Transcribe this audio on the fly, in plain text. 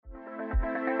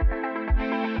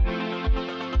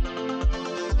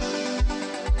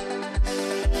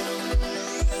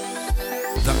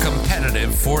The competitive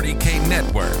 40K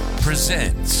network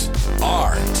presents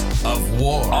Art of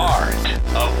War. Art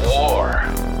of War.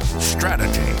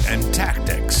 Strategy and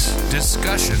tactics.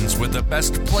 Discussions with the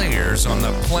best players on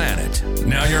the planet.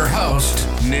 Now your host,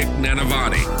 Nick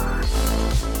Nanavati.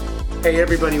 Hey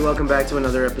everybody, welcome back to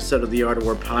another episode of the Art of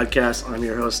War podcast. I'm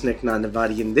your host, Nick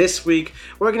Nanavati, and this week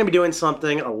we're going to be doing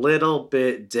something a little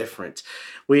bit different.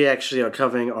 We actually are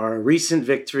covering our recent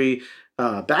victory,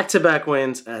 back-to-back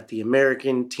wins at the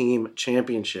American Team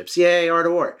Championships. Yay, Art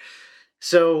of War.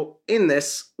 So in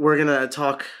this, we're going to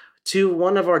talk to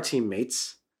one of our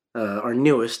teammates, our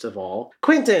newest of all,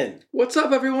 Quinton. What's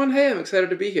up, everyone? Hey, I'm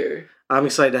excited to be here. I'm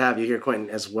excited to have you here, Quinton,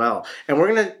 as well. And we're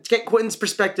going to get Quinton's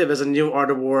perspective as a new Art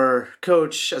of War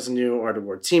coach, as a new Art of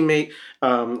War teammate,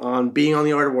 on being on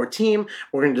the Art of War team.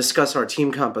 We're going to discuss our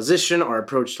team composition, our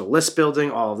approach to list building,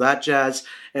 all of that jazz.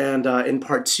 And in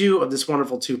part 2 of this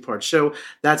wonderful 2-part show,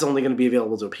 that's only going to be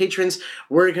available to patrons,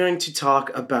 we're going to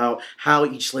talk about how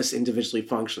each list individually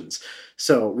functions.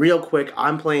 So, real quick,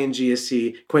 I'm playing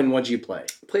GSC. Quinton, what'd you play?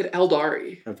 Played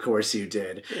Eldari. Of course you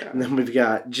did. Yeah. And then we've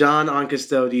got John on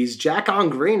Custodes, Jack on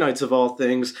Grey Knights of all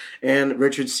things, and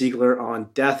Richard Siegler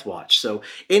on Death Watch. So,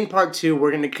 in part 2,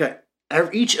 we're going to cut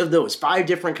each of those 5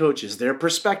 different coaches, their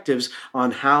perspectives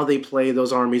on how they play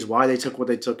those armies, why they took what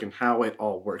they took, and how it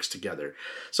all works together.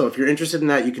 So if you're interested in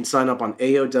that, you can sign up on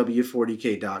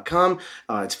AOW40K.com.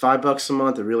 It's $5 a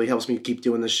month. It really helps me keep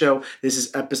doing the show. This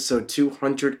is episode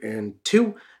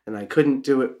 202, and I couldn't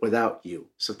do it without you.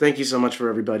 So thank you so much for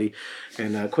everybody.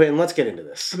 And Quinton, let's get into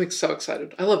this. I'm so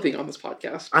excited. I love being on this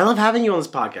podcast. I love having you on this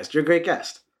podcast. You're a great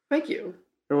guest. Thank you.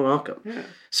 You're welcome. Yeah.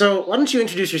 So why don't you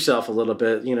introduce yourself a little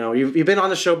bit? You know, you've been on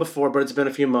the show before, but it's been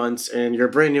a few months, and you're a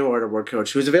brand new Art of War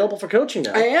coach who's available for coaching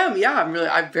now. I am, yeah. I'm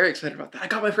very excited about that. I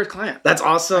got my first client. That's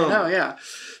awesome. I know, yeah.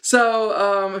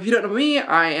 So, if you don't know me,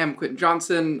 I am Quinton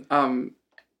Johnson,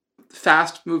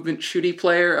 fast movement shooty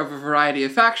player of a variety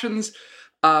of factions.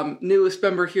 Newest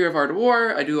member here of Art of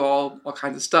War. I do all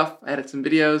kinds of stuff. I edit some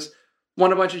videos.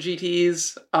 Won a bunch of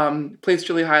GTs. Placed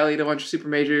really highly at a bunch of super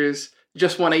majors.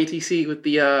 Just won ATC with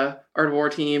the Art of War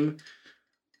team.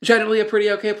 Generally a pretty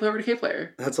okay 40K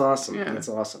player. That's awesome. Yeah. That's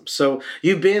awesome. So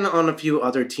you've been on a few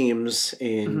other teams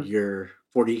in your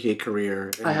 40K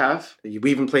career. I have. We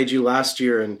even played you last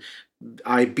year, and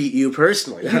I beat you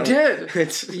personally. You did.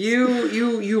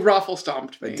 You raffle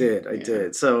stomped me. I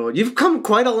did. So you've come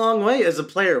quite a long way as a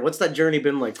player. What's that journey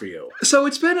been like for you? So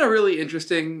it's been a really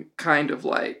interesting kind of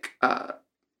like, I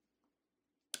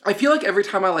feel like every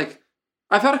time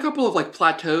I've had a couple of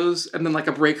plateaus and then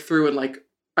a breakthrough and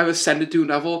I've ascended to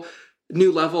a new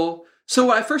level. So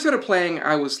when I first started playing,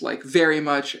 I was very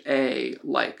much a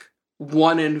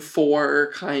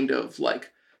 1-in-4 kind of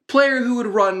player who would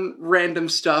run random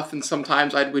stuff, and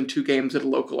sometimes I'd win 2 games at a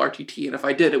local RTT, and if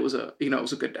I did, it was a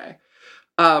good day.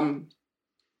 And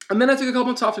then I took a couple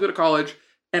months off to go to college,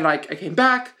 and I came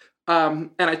back,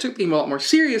 and I took the game a lot more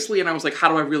seriously, and I was like, how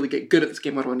do I really get good at this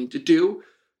game? What do I need to do?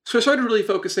 So I started really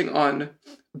focusing on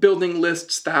building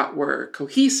lists that were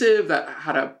cohesive, that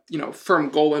had a firm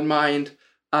goal in mind.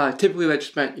 Typically that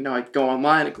just meant, I'd go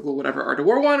online and Google whatever Art of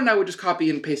War 1, and I would just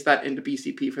copy and paste that into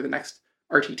BCP for the next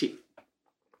RTT.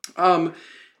 And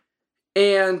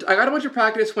I got a bunch of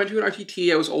practice, went to an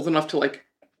RTT. I was old enough to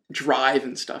drive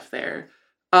and stuff there.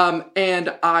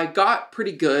 And I got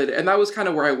pretty good, and that was kind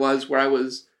of where I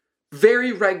was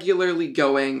very regularly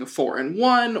going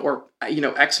 4-1 or,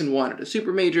 X-1 at a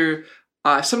super major.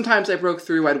 Sometimes I broke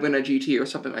through, I'd win a GT or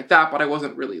something like that, but I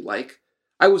wasn't really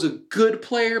I was a good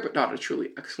player, but not a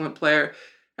truly excellent player.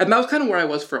 And that was kind of where I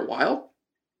was for a while.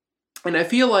 And I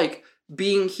feel like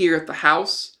being here at the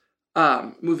house,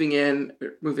 moving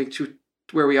to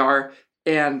where we are,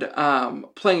 and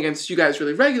playing against you guys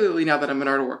really regularly now that I'm an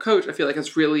Art of War coach, I feel like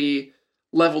it's really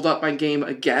leveled up my game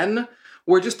again,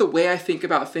 where just the way I think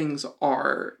about things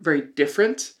are very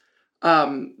different.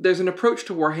 There's an approach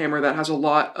to Warhammer that has a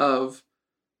lot of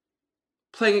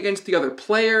playing against the other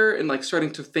player and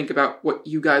starting to think about what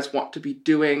you guys want to be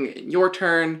doing in your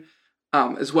turn,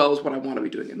 as well as what I want to be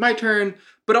doing in my turn,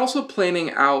 but also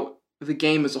planning out the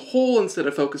game as a whole instead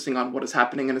of focusing on what is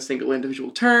happening in a single individual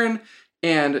turn,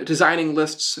 and designing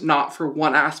lists not for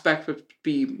one aspect, but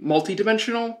be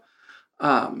multi-dimensional.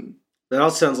 That all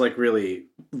sounds like really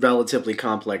relatively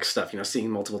complex stuff, seeing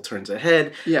multiple turns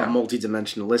ahead, a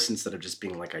multi-dimensional list instead of just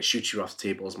being I shoot you off the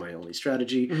table is my only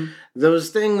strategy. Mm-hmm. Those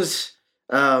things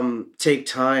take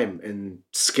time and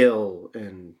skill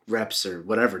and reps or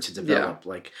whatever to develop.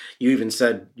 Yeah. You even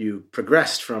said you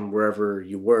progressed from wherever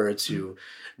you were to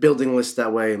building lists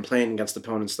that way and playing against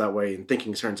opponents that way and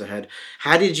thinking turns ahead.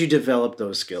 How did you develop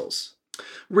those skills?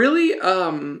 Really,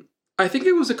 I think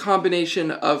it was a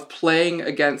combination of playing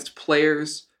against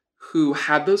players who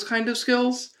had those kind of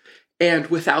skills, and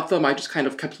without them, I just kind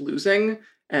of kept losing,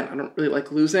 and I don't really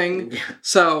like losing.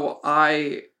 So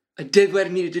I did what I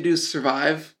needed to do to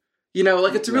survive. You know,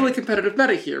 like, it's a really competitive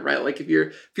meta here, right? Like, if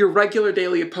your regular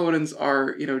daily opponents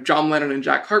are, you know, John Lennon and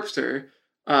Jack Harpster,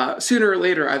 sooner or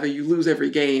later, either you lose every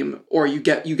game or you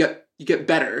get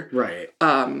better. Right.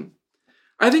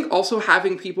 I think also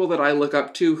having people that I look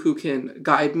up to who can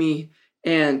guide me,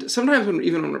 and sometimes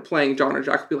even when we're playing, John or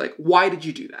Jack will be like, why did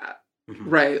you do that? Mm-hmm.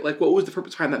 Right? Like, what was the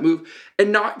purpose behind that move?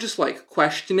 And not just, like,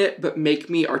 question it, but make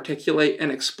me articulate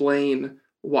and explain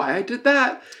why I did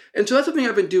that. And so that's something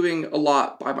I've been doing a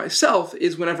lot by myself,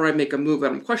 is whenever I make a move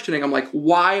that I'm questioning, I'm like,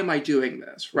 why am I doing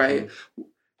this? Right? Mm-hmm.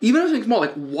 Even if it's something small,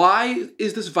 like, why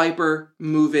is this Viper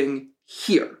moving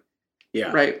here?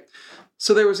 Yeah. Right?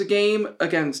 So there was a game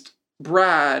against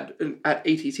Brad at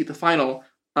ATC, the final,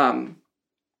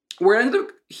 where it ended up,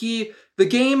 the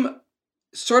game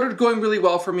started going really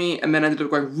well for me and then ended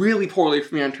up going really poorly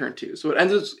for me on turn 2. So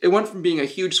it went from being a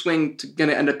huge swing to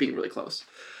gonna end up being really close.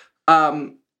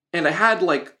 And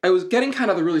I was getting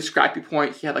kind of the really scrappy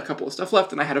point. He had a couple of stuff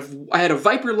left, and I had a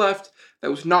Viper left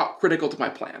that was not critical to my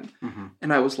plan. Mm-hmm.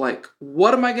 And I was like,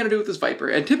 what am I going to do with this Viper?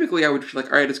 And typically I would be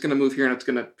like, all right, it's going to move here and it's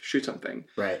going to shoot something.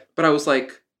 Right. But I was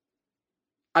like,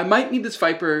 I might need this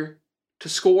Viper to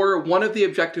score one of the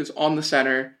objectives on the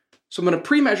center. So I'm going to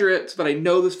pre-measure it so that I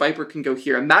know this Viper can go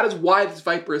here. And that is why this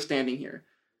Viper is standing here.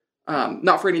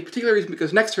 Not for any particular reason,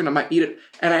 because next turn I might need it.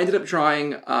 And I ended up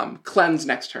drawing Cleanse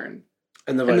next turn.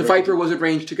 And the Viper was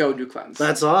arranged to go do Cleanse.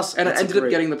 That's awesome. And I ended up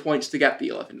getting the points to get the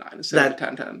 11-9 instead of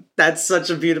 10-10. That's such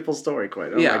a beautiful story,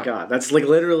 Quinton. Oh my god. That's like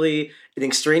literally an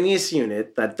extraneous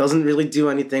unit that doesn't really do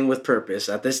anything with purpose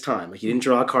at this time. Like, you didn't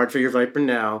draw a card for your Viper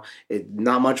now.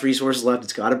 Not much resources left.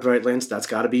 It's got a Bright Lance. That's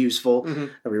got to be useful.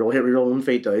 Mm-hmm. Reroll and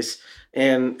Fate dice.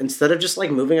 And instead of just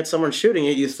like moving at someone and shooting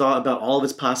it, you thought about all of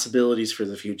its possibilities for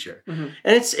the future. Mm-hmm.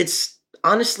 And it's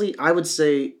honestly, I would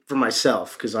say for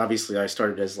myself, because obviously I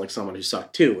started as like someone who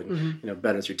sucked too, and mm-hmm.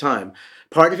 Better through time.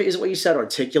 Part of it is what you said,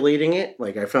 articulating it.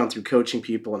 Like, I found through coaching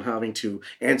people and having to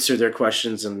answer their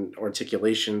questions and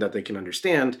articulation that they can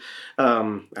understand.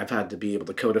 I've had to be able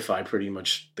to codify pretty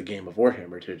much the game of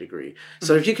Warhammer to a degree. Mm-hmm.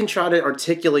 So if you can try to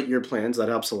articulate your plans, that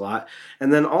helps a lot.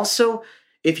 And then also,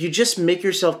 if you just make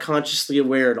yourself consciously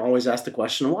aware and always ask the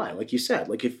question why, like you said,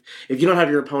 like if you don't have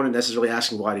your opponent necessarily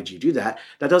asking why did you do that,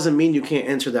 that doesn't mean you can't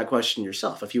answer that question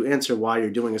yourself. If you answer why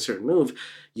you're doing a certain move,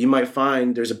 you might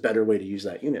find there's a better way to use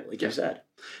that unit, like you said.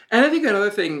 And I think another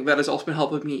thing that has also been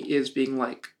helping me is being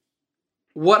like,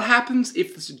 what happens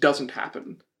if this doesn't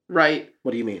happen, right?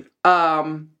 What do you mean?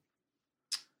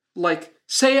 Like,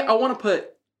 say I want to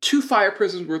put 2 Fire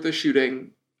Prisms worth of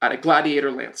shooting at a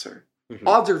Gladiator Lancer. Mm-hmm.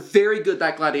 Odds are very good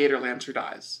that Gladiator Lancer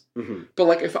dies. Mm-hmm. But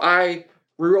like, if I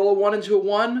reroll a 1 into a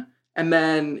 1, and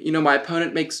then, my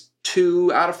opponent makes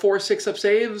 2 out of 4 6-up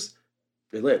saves,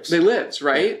 it lives. They lives,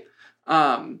 right?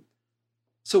 Yeah.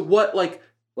 So what, like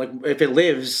if it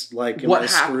lives, like, am I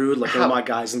screwed? Like, all my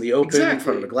guys in the open in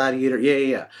front of a Gladiator?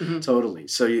 Yeah. Mm-hmm. Totally.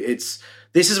 So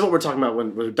this is what we're talking about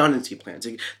when redundancy plans.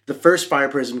 The first Fire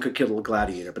Prism could kill a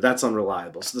Gladiator, but that's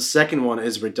unreliable. So the second one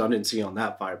is redundancy on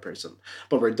that Fire Prism.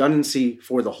 But redundancy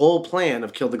for the whole plan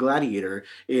of kill the Gladiator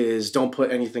is don't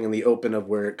put anything in the open of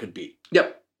where it could be.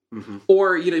 Yep. Mm-hmm.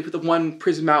 Or, you put the one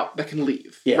Prism out that can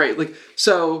leave. Yeah. Right? Like,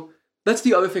 so that's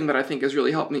the other thing that I think has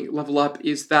really helped me level up,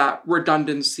 is that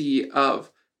redundancy of,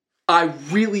 I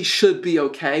really should be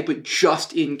okay, but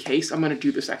just in case, I'm going to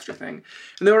do this extra thing.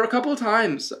 And there were a couple of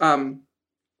times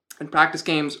in practice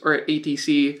games or at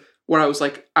ATC where I was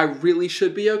like, I really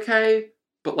should be okay,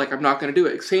 but like, I'm not going to do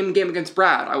it. Same game against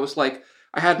Brad. I was like,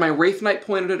 I had my Wraith Knight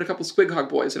pointed at a couple Squig Hog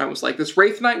boys, and I was like, this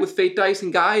Wraith Knight with Fate Dice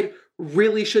and Guide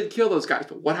really should kill those guys,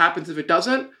 but what happens if it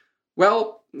doesn't?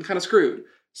 Well, I'm kind of screwed.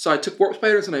 So I took Warp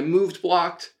Spiders and I moved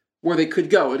blocked where they could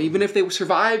go, and even if they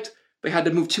survived, they had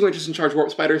to move 2 inches and charge Warp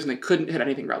Spiders, and they couldn't hit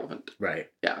anything relevant. Right.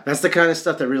 Yeah. That's the kind of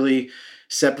stuff that really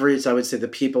separates, I would say, the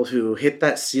people who hit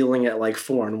that ceiling at like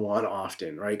 4-1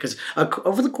 often, right? Because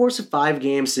over the course of 5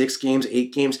 games, 6 games,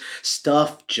 8 games,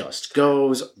 stuff just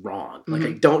goes wrong. Like,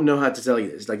 I don't know how to tell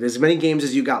you this. Like, as many games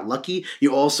as you got lucky,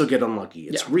 you also get unlucky.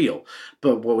 It's real.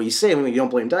 But what we say when you don't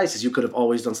blame dice is you could have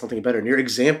always done something better. And your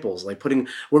examples, like putting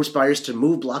Warp Spiders to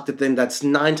move block the thing that's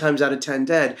 9 times out of 10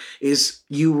 dead, is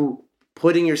you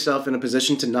putting yourself in a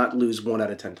position to not lose 1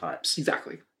 out of 10 times.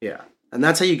 Exactly. Yeah. And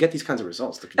that's how you get these kinds of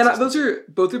results. And those are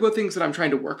both things that I'm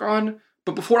trying to work on.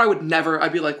 But before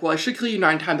I'd be like, well, I should kill you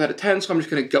 9 times out of 10, so I'm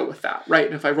just going to go with that, right?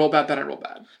 And if I roll bad, then I roll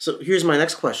bad. So here's my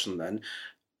next question then.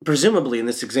 presumably in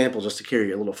this example, just to carry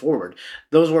it a little forward,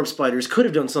 those warp spiders could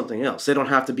have done something else. They don't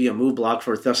have to be a move block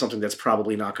for something that's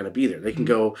probably not going to be there. They can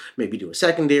go maybe do a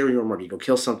secondary, or maybe go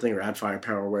kill something or add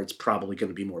firepower where it's probably going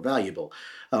to be more valuable,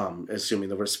 assuming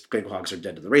the Squighogs are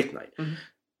dead to the Wraith Knight.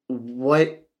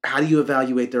 How do you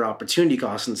evaluate their opportunity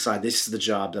cost and decide this is the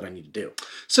job that I need to do?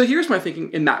 So here's my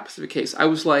thinking in that specific case. I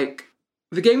was like,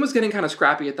 the game was getting kind of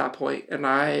scrappy at that point, and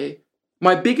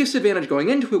my biggest advantage going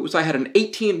into it was I had an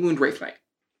 18 wound Wraith Knight.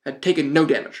 Had taken no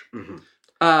damage.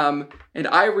 And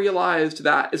I realized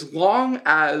that as long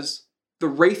as the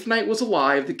Wraith Knight was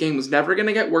alive, the game was never going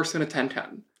to get worse than a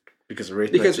 10-10. Because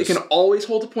it can always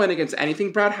hold a point against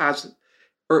anything Brad has,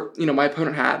 or, my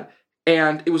opponent had,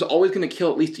 and it was always going to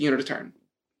kill at least a unit a turn.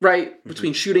 Right?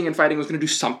 Between shooting and fighting, it was going to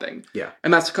do something. Yeah.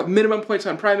 And that's minimum points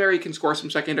on primary, can score some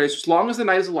secondaries. As long as the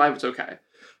Knight is alive, it's okay.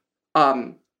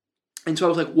 And so I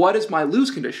was like, what is my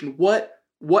lose condition?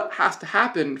 What has to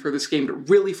happen for this game to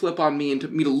really flip on me and to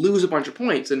me to lose a bunch of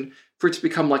points and for it to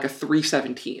become like a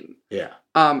 3-17? Yeah.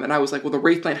 And I was like, well, the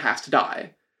Wraith Knight has to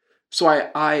die. So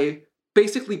I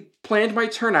basically planned my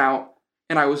turn out,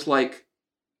 and I was like,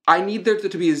 I need there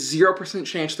to be a 0%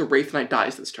 chance the Wraith Knight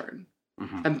dies this turn.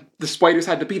 And the spiders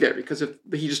had to be there, because if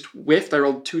he just whiffed, I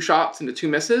rolled 2 shots into 2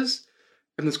 misses,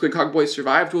 and the Squidhog boys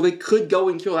survived, well, they could go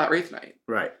and kill that Wraith Knight.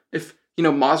 Right. If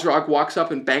Mazrog walks up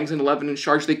and bangs an 11 in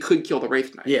charge, they could kill the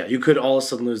Wraith Knight. Yeah, you could all of a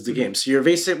sudden lose the game. So you're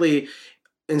basically,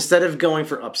 instead of going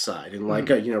for upside and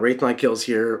Wraith Knight kills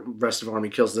here, rest of army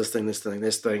kills this thing,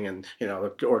 and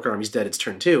the Orc army's dead, it's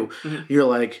turn 2. You're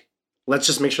like, let's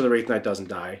just make sure the Wraith Knight doesn't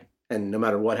die, and no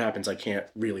matter what happens, I can't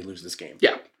really lose this game.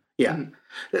 Yeah. Yeah.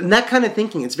 And that kind of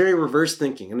thinking, it's very reverse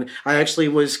thinking. And I actually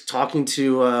was talking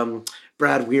to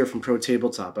Brad Weir from Pro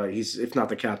Tabletop. He's, if not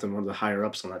the captain, one of the higher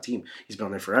ups on that team. He's been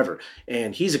on there forever.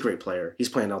 And he's a great player. He's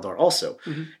playing Eldar also.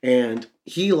 And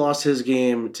he lost his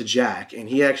game to Jack, and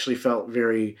he actually felt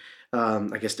very,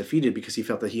 defeated, because he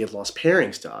felt that he had lost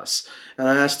pairings to us. And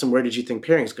I asked him, where did you think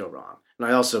pairings go wrong? And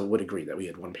I also would agree that we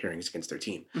had won pairings against their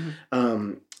team.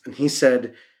 And he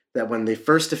said that when they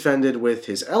first defended with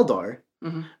his Eldar,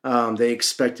 they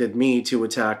expected me to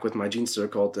attack with my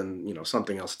Genestealer Cult and,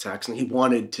 something else attacks, and he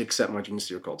wanted to accept my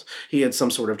Genestealer Cult. He had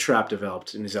some sort of trap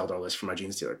developed in his Eldar list for my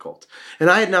Genestealer Cult. And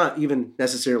I had not even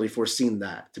necessarily foreseen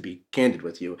that, to be candid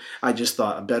with you. I just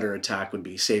thought a better attack would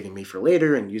be saving me for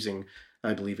later and using,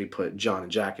 I believe he put John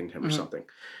and Jack in him or something.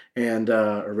 And,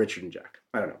 or Richard and Jack.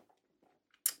 I don't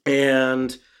know.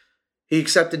 And he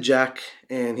accepted Jack,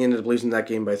 and he ended up losing that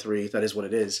game by 3. That is what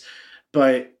it is.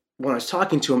 But when I was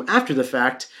talking to him after the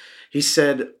fact, he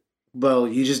said, well,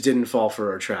 you just didn't fall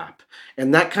for our trap.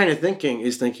 And that kind of thinking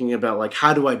is thinking about, like,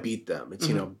 how do I beat them? It's,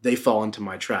 they fall into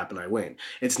my trap and I win.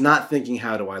 It's not thinking,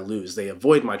 how do I lose? They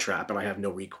avoid my trap and I have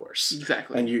no recourse.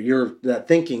 Exactly. And you're that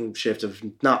thinking shift of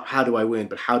not how do I win,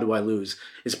 but how do I lose,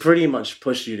 is pretty much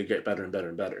pushed you to get better and better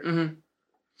and better.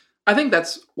 I think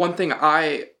that's one thing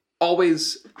I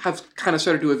always have kind of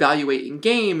started to evaluate in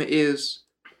game is,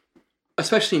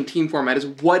 especially in team format, is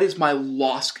what is my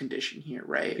loss condition here,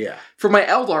 right? Yeah. For my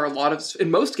Eldar,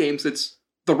 in most games, it's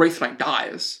the Wraith Knight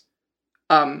dies.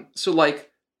 So,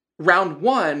 like, round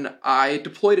 1, I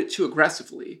deployed it too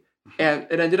aggressively, and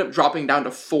it ended up dropping down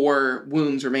to 4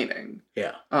 wounds remaining.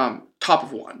 Yeah. Top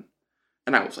of 1.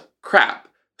 And I was like, crap.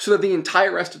 So that the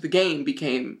entire rest of the game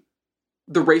became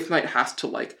the Wraith Knight has to,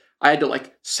 like, I had to,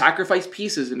 like, sacrifice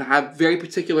pieces and have very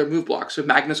particular move blocks, so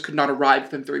Magnus could not arrive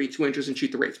within 32 inches and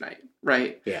shoot the Wraith Knight,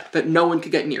 right? Yeah. That no one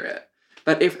could get near it.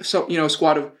 That if, so, a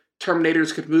squad of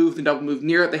Terminators could move and double move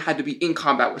near it, they had to be in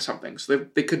combat with something, so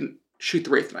they couldn't shoot the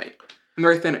Wraith Knight. And the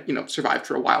Wraith Knight, survived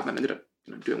for a while, and then ended up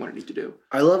doing what it needed to do.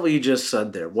 I love what you just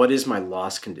said there. What is my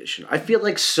loss condition? I feel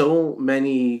like so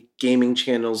many gaming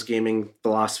channels, gaming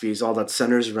philosophies, all that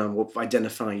centers around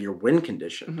identifying your win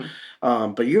condition.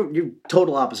 But you're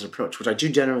total opposite approach, which I do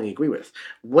generally agree with.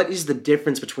 What is the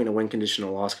difference between a win condition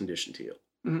and a loss condition to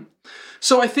you?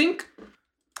 So I think,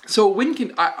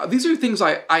 these are things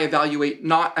I evaluate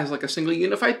not as like a single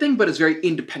unified thing, but as very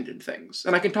independent things.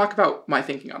 And I can talk about my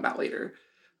thinking on that later.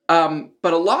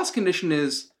 But a loss condition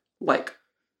is, like,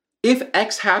 if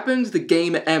X happens, the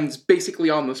game ends basically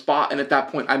on the spot, and at that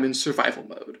point, I'm in survival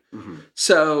mode.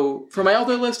 So, for my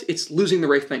Eldar list, it's losing the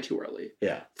Wraith Knight too early.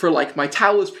 Yeah. For, like, my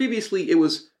Tau list previously, it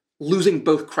was losing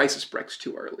both Crisis Bricks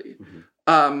too early.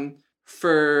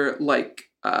 For, like,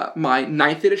 my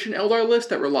 9th edition Eldar list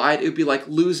that relied, it would be, like,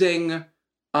 losing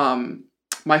my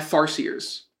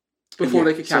Farseers before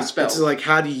they could cast spells. It's like,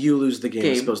 how do you lose the game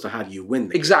as opposed to how do you win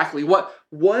the game? Exactly.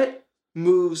 What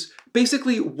moves,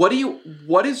 basically, what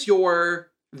is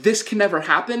your, this can never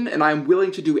happen, and I'm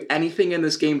willing to do anything in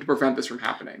this game to prevent this from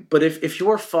happening. But if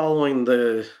you're following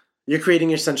you're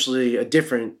creating essentially a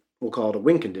different, we'll call it a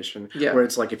win condition, where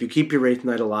it's like if you keep your Wraith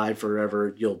Knight alive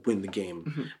forever, you'll win the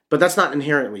game. But that's not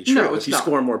inherently true. No, if you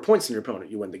score more points than your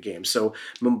opponent, you win the game. So,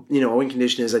 a win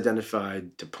condition is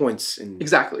identified to points in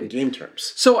game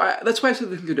terms. So that's why I said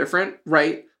the things are different,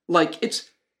 right? Like,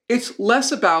 it's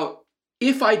less about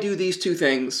if I do these two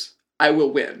things, I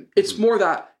will win. It's more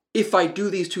that if I do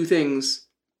these two things,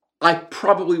 I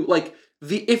probably, like,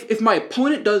 if my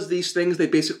opponent does these things, they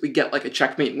basically get like a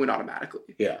checkmate and win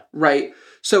automatically. Yeah. Right?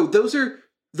 So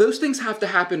those things have to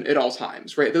happen at all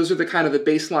times, right? Those are the kind of the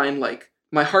baseline, like,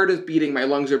 my heart is beating, my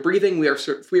lungs are breathing, we are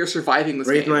surviving this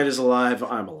Wraith game. Knight is alive,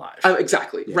 I'm alive.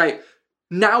 Exactly, right?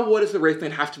 Now what does the Wraith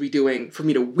Knight have to be doing for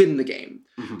me to win the game?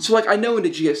 So, like, I know in the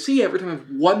GSC, every time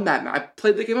I've won that I've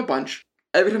played the game a bunch,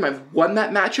 every time I've won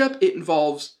that matchup, it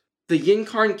involves the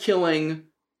Yin-Karn killing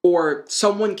or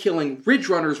someone killing Ridge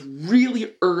Runners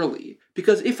really early.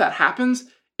 Because if that happens,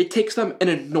 it takes them an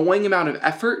annoying amount of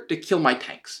effort to kill my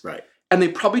tanks. Right. And they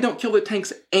probably don't kill the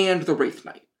tanks and the Wraith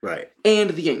Knight. Right.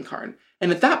 And the Yin-Karn.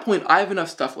 And at that point, I have enough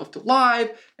stuff left alive,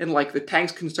 and, like, the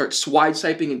tanks can start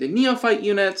swide-siping into neophyte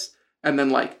units, and then,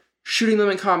 like, shooting them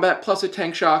in combat, plus a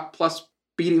tank shock, plus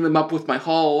beating them up with my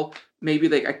hull.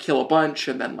 Maybe I kill a bunch,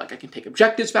 and then, like, I can take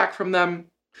objectives back from them.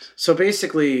 So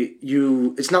basically,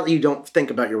 it's not that you don't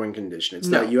think about your win condition. It's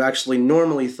that you actually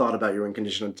normally thought about your win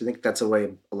condition. I think that's a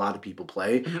way a lot of people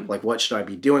play. Like, what should I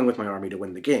be doing with my army to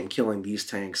win the game? Killing these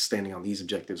tanks, standing on these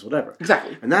objectives, whatever.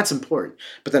 Exactly. And that's important.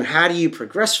 But then how do you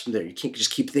progress from there? You can't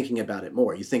just keep thinking about it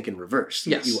more. You think in reverse.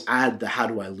 Yes. You add the how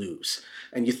do I lose?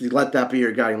 And you let that be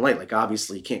your guiding light. Like,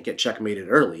 obviously, you can't get checkmated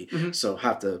early. So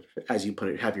have to, as you put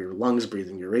it, have your lungs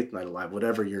breathing, your Wraith Knight alive,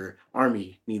 whatever your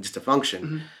army needs to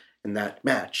function in that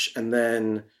match. And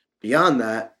then beyond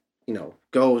that,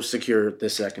 go secure the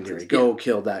secondary. Go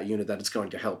kill that unit that is going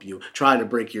to help you. Try to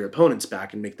break your opponent's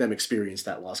back and make them experience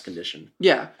that loss condition.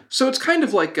 Yeah. So it's kind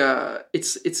of like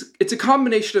it's a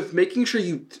combination of making sure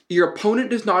your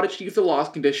opponent does not achieve the loss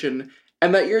condition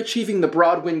and that you're achieving the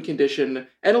broad win condition.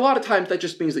 And a lot of times that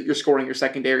just means that you're scoring your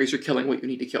secondaries, you're killing what you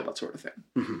need to kill, that sort of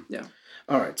thing. Yeah.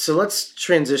 All right, so let's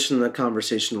transition the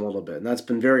conversation a little bit, and that's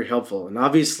been very helpful. And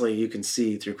obviously, you can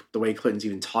see through the way Quinton's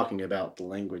even talking about the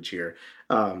language here,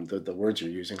 the words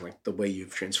you're using, like the way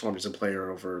you've transformed as a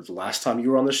player over the last time you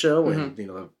were on the show, and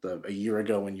a year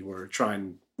ago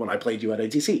when I played you at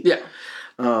ATC.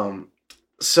 Yeah.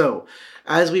 So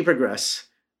as we progress,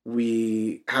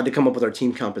 we had to come up with our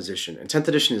team composition, and 10th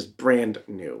edition is brand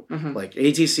new. Like,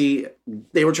 ATC,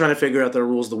 they were trying to figure out their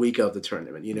rules the week of the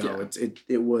tournament.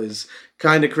 It was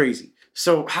kind of crazy.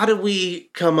 So how did we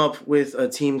come up with a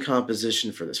team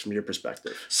composition for this from your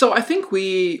perspective? So I think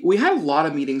we had a lot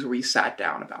of meetings where we sat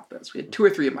down about this. We had 2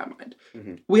 or 3 in my mind.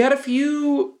 We had a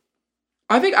few.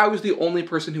 I think I was the only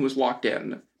person who was locked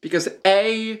in because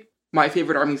my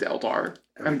favorite army is Eldar.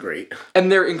 I'm great.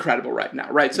 And they're incredible right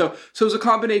now, right? So it was a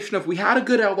combination of we had a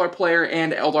good Eldar player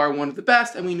and Eldar one of the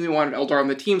best, and we knew we wanted Eldar on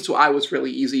the team, so I was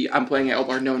really easy. I'm playing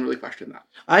Eldar, no one really questioned that.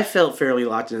 I felt fairly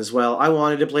locked in as well. I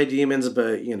wanted to play demons,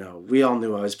 but, we all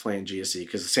knew I was playing GSC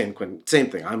because same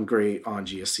thing. I'm great on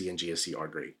GSC, and GSC are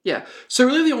great. Yeah. So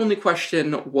really the only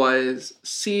question was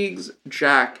Siegs,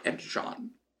 Jack, and John.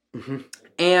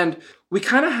 And we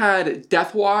kind of had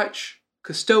Deathwatch,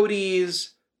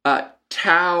 Custodes,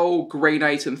 Tau, Grey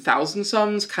Knights, and Thousand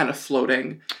Suns kind of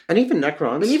floating. And even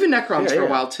Necrons. For a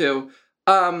while, too.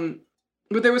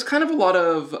 But there was kind of a lot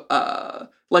of,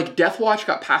 Deathwatch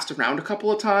got passed around a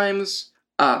couple of times.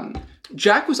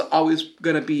 Jack was always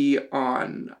going to be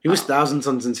on... He was Thousand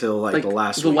Suns until, the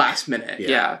last week. Last minute,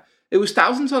 yeah. It was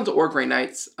Thousand Suns or Grey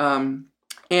Knights. And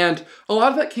a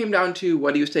lot of that came down to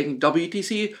what he was taking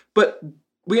WTC, but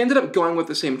we ended up going with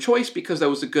the same choice because that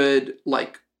was a good,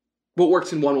 what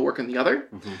works in one will work in the other.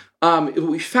 What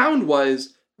we found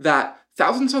was that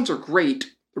Thousand Suns are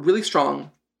great, really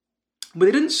strong, but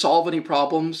they didn't solve any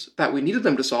problems that we needed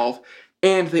them to solve,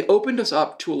 and they opened us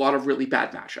up to a lot of really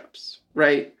bad matchups,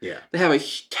 right? Yeah. They have a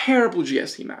terrible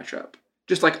GSC matchup,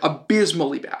 just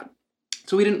abysmally bad.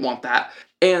 So we didn't want that.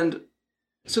 And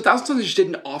so Thousand Suns just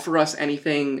didn't offer us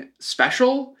anything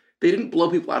special. They didn't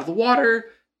blow people out of the water,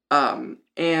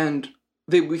 and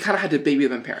we kind of had to baby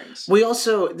them pairings.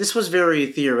 This was very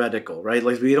theoretical, right?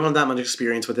 We don't have that much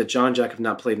experience with it. John and Jack have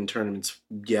not played in tournaments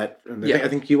yet. And I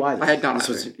think you either. I had not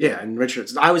either. And Richard,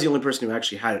 I was the only person who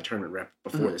actually had a tournament rep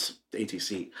before this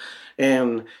ATC.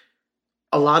 And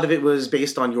a lot of it was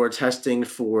based on your testing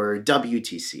for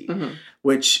WTC,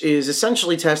 which is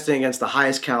essentially testing against the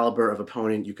highest caliber of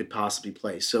opponent you could possibly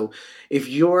play. So if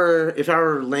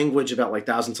our language about like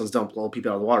Thousand Suns don't blow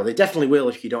people out of the water, they definitely will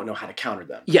if you don't know how to counter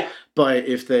them. Yeah. But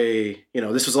if they,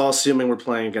 this was all assuming we're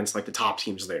playing against like the top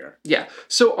teams there. Yeah.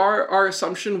 So our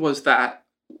assumption was that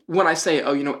when I say,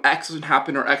 X doesn't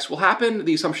happen or X will happen,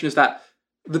 the assumption is that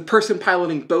the person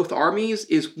piloting both armies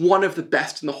is one of the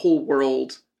best in the whole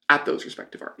world at those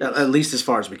respective armies. At least as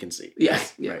far as we can see.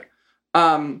 Yes. Yeah.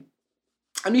 Right.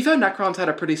 And we found Necrons had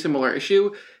a pretty similar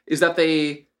issue, is that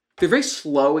they're very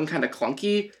slow and kind of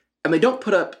clunky, and they don't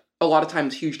put up a lot of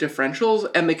times huge differentials,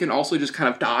 and they can also just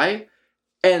kind of die,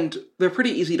 and they're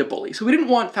pretty easy to bully. So we didn't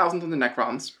want thousands of the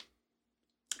Necrons.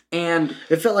 And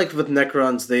it felt like with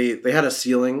Necrons, they had a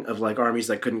ceiling of like armies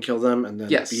that couldn't kill them, and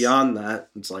then beyond that,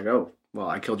 it's like, oh, well,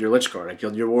 I killed your Lich Guard, I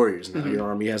killed your Warriors, and now your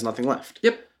army has nothing left.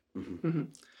 Yep.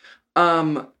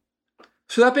 So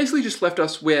that basically just left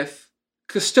us with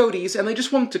Custodes, and they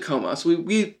just won Tacoma. So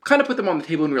we kind of put them on the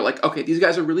table, and we were like, okay, these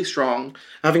guys are really strong.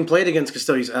 Having played against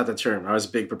Custodes at the term, I was a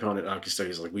big proponent of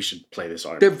Custodes. Like, we should play this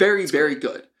army. They're very, very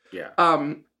good. Yeah.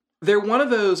 They're one of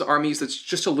those armies that's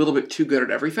just a little bit too good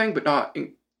at everything, but not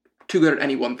too good at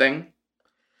any one thing.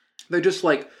 They're just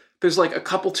like, there's like a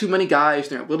couple too many guys,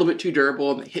 and they're a little bit too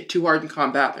durable, and they hit too hard in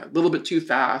combat, they're a little bit too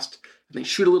fast, and they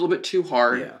shoot a little bit too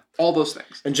hard. Yeah. All those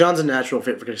things. And John's a natural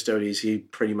fit for Custodes. He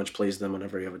pretty much plays them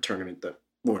whenever you have a tournament that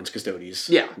warrants Custodes.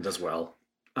 Yeah. And does well.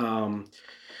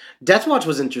 Deathwatch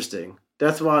was interesting.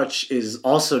 Deathwatch is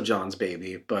also John's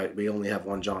baby, but we only have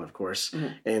one John, of course.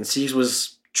 And Siegs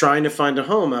was trying to find a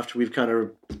home after we've kind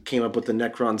of came up with the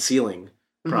Necron ceiling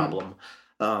problem.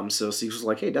 So Siegs was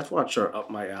like, hey, Deathwatch are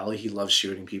up my alley. He loves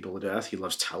shooting people to death. He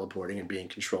loves teleporting and being in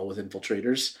control with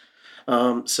infiltrators.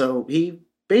 So he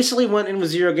basically went in with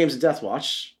 0 games of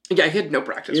Deathwatch. Yeah, he had no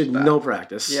practice with that. No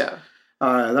practice. Yeah.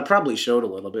 That probably showed a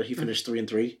little bit. He finished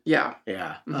 3-3. Yeah.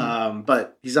 Yeah.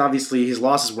 But he's obviously, his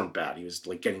losses weren't bad. He was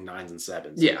like getting 9s and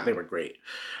 7s. Yeah. They were great.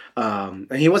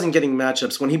 And he wasn't getting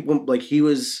matchups when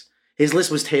his list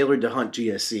was tailored to hunt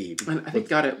GSC. And I think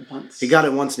got it once. He got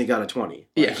it once and he got a 20.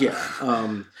 Yeah.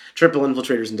 Triple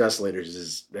infiltrators and desolators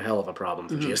is a hell of a problem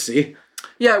for GSC.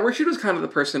 Yeah, Richard was kind of the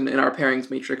person in our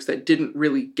pairings matrix that didn't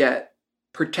really get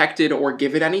protected or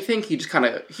give it anything. He just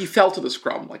he fell to the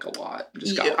scrum like a lot.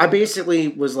 I basically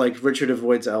was like, Richard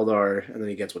avoids Eldar and then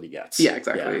he gets what he gets. Yeah,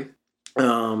 exactly.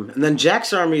 Yeah. And then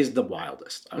Jack's army is the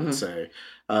wildest, I would say.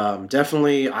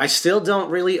 Definitely, I still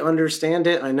don't really understand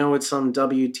it. I know it's some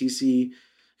WTC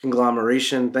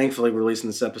conglomeration. Thankfully, we're releasing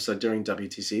this episode during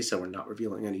WTC, so we're not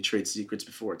revealing any trade secrets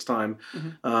before it's time.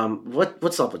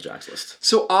 What's up with Jack's list?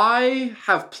 So I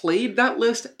have played that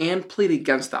list and played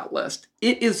against that list.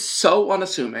 It is so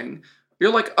unassuming.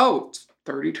 You're like, oh, it's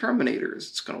 30 Terminators.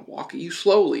 It's going to walk at you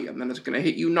slowly, and then it's going to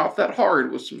hit you not that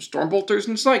hard with some Stormbolters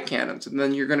and Snipe Cannons, and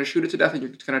then you're going to shoot it to death and you're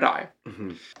going to die.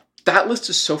 That list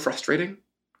is so frustrating.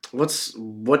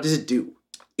 What does it do?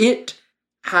 It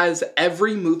has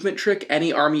every movement trick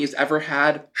any army has ever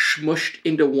had smushed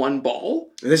into one ball.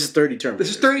 And this is 30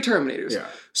 Terminators. Yeah.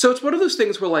 So it's one of those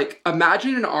things where, like,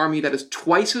 imagine an army that is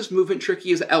twice as movement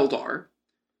tricky as Eldar,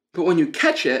 but when you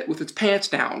catch it with its pants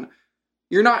down,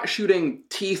 you're not shooting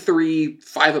T3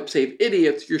 5-up save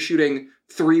idiots, you're shooting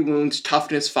 3 wounds,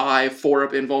 toughness 5,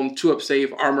 4-up invuln, 2-up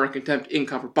save, armor and contempt, in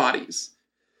cover bodies.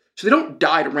 So they don't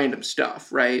die to random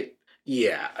stuff, right?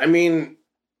 Yeah, I mean,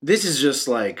 this is just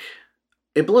like,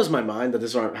 it blows my mind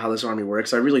that how this army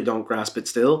works. I really don't grasp it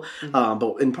still.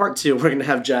 But in part 2, we're going to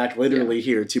have Jack literally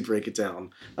here to break it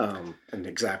down and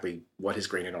exactly what his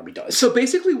Gradient army does. So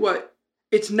basically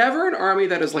it's never an army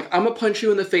that is like, I'm going to punch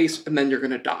you in the face and then you're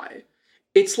going to die.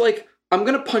 It's like, I'm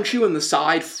going to punch you in the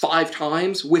side 5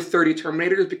 times with 30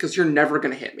 Terminators because you're never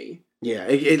going to hit me. Yeah,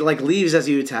 it like leaves as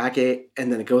you attack it,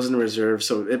 and then it goes into reserve.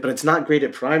 But it's not great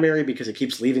at primary because it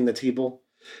keeps leaving the table.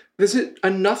 There's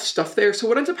enough stuff there. So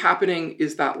what ends up happening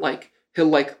is that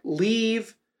he'll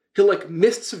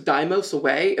Mists of Deimos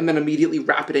away, and then immediately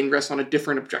Rapid Ingress on a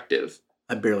different objective.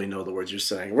 I barely know the words you're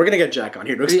saying. We're gonna get Jack on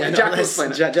here to explain. Yeah, Jack will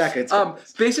explain it. Jack,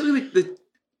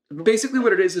 basically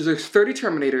what it is there's 30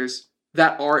 Terminators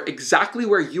that are exactly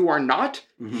where you are not,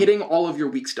 hitting all of your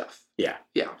weak stuff. Yeah.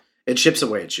 Yeah. It chips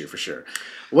away at you, for sure.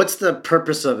 What's the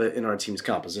purpose of it in our team's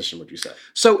composition, would you say?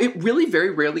 So it really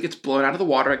very rarely gets blown out of the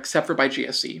water, except for by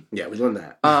GSC. Yeah, we learned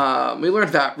that. We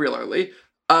learned that real early.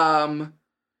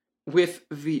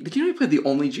 Did you know he played the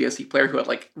only GSC player who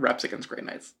had, reps against Grey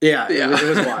Knights? Yeah. It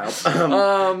was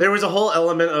wild. There was a whole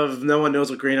element of no one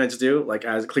knows what Grey Knights do,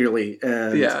 as clearly,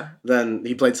 and then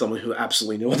he played someone who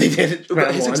absolutely knew what they did.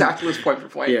 His exact was point for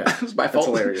point. Yeah. It was my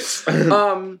fault. That's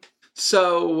hilarious.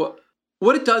 So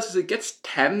what it does is it gets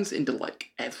Thames into like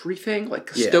everything, like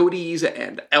Custodes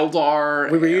and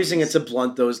Eldar. We were using it to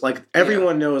blunt those. Like,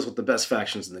 everyone knows what the best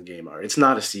factions in the game are. It's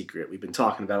not a secret. We've been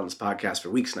talking about it on this podcast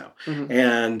for weeks now.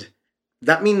 And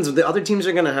that means the other teams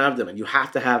are going to have them, and you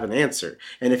have to have an answer.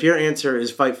 And if your answer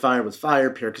is fight fire with fire,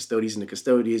 pair Custodes into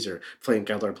Custodes, or play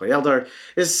Eldar,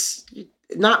 it's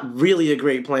not really a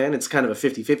great plan. It's kind of a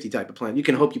 50-50 type of plan. You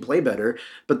can hope you play better,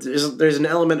 but there's an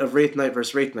element of Wraith Knight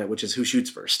versus Wraith Knight, which is who shoots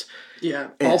first. Yeah.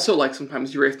 And also, like,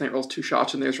 sometimes your Wraith Knight rolls 2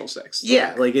 shots and theirs roll 6.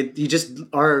 Yeah, you just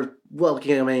are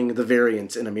welcoming the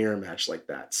variance in a mirror match like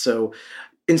that. So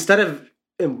instead of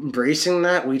embracing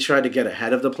that, we tried to get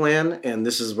ahead of the plan, and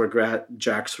this is where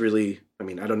Jack's really, I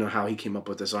mean, I don't know how he came up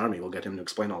with this army. We'll get him to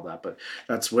explain all that, but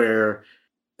that's where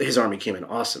his army came in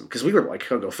awesome, because we were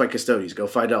like, oh, go fight Custodes, go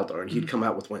fight Eldar, and he'd come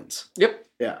out with wins. Yep.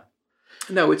 Yeah.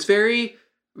 No, it's very,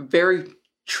 very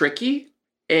tricky,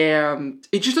 and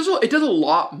it does a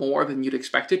lot more than you'd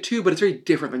expect it to, but it's very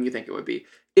different than you think it would be.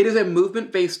 It is a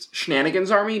movement-based shenanigans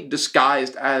army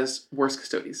disguised as worse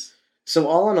Custodes. So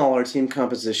all in all, our team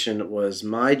composition was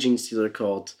my Genestealer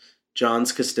Cult,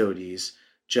 John's Custodes,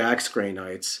 Jack's Grey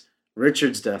Knights,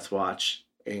 Richard's Death Watch,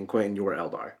 and Quinton, your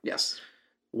Eldar. Yes.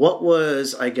 What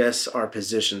was, I guess, our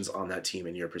positions on that team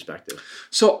in your perspective?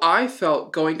 So I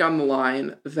felt going down the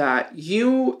line that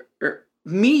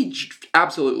me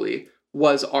absolutely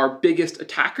was our biggest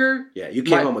attacker. Yeah, you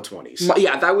came home with 20s.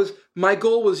 That was my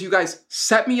goal. Was you guys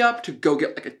set me up to go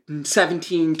get like a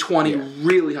 17, 20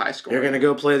 really high score. You're going to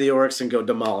go play the Orcs and go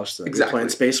demolish them. Exactly. You're playing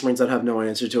Space Marines that have no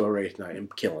answer to a Wraith Knight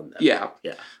and killing them. Yeah.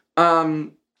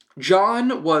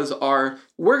 John was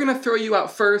we're going to throw you out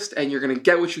first and you're going to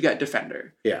get what you get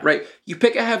defender. Yeah. Right? You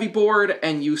pick a heavy board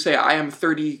and you say, I am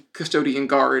 30 Custodian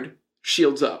Guard,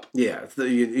 shields up. Yeah.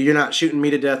 You're not shooting me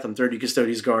to death. I'm 30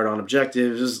 Custodes Guard on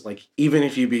objectives. Like, even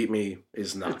if you beat me,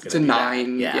 is not going to be It's a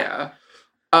 9, yeah.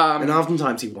 And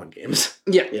oftentimes he won games.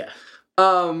 Yeah. Yeah.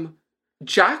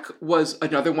 Jack was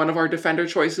another one of our defender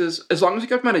choices. As long as we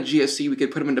kept him at a GSC, we could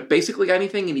put him into basically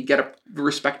anything and he'd get a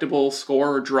respectable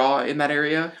score or draw in that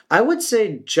area. I would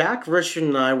say Jack, Richard,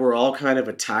 and I were all kind of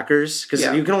attackers, because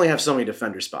you can only have so many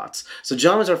defender spots. So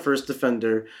John was our first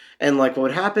defender, and like what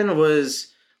would happen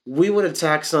was we would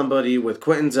attack somebody with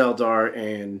Quinton's Eldar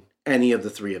and any of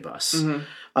the three of us.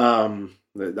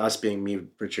 Us being me,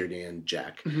 Richard, and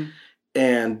Jack.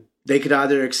 And they could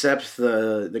either accept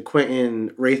the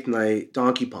Quinton Wraith Knight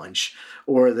Donkey Punch,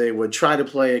 or they would try to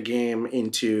play a game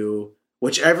into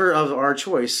whichever of our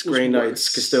choice, Grey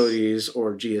Knights, Custodes,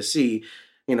 or GSC,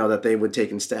 that they would take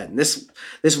instead. And this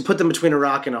would put them between a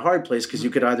rock and a hard place, because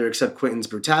you could either accept Quinton's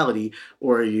brutality,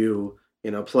 or you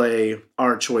play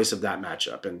our choice of that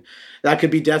matchup. And that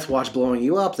could be Death Watch blowing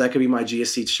you up, that could be my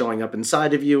GSC showing up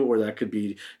inside of you, or that could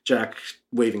be Jack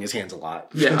waving his hands a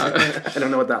lot. Yeah. I don't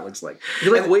know what that looks like. He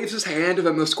waves his hand and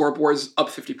then the scoreboard's up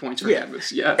 50 points for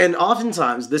canvas. Yeah. And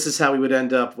oftentimes this is how we would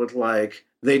end up with, like,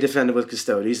 they defended with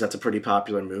Custodes. That's a pretty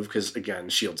popular move because, again,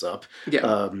 shields up.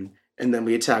 Yeah. And then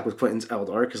we attack with Quinton's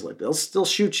Eldar because, like, they'll still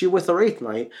shoot you with a Wraith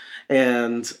Knight.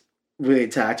 And we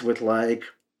attacked with, like,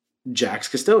 Jack's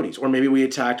Custodes, or maybe we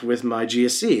attacked with my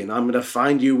GSC, and I'm going to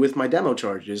find you with my demo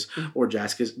charges, or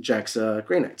Jack's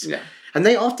Grey Knights. Yeah. And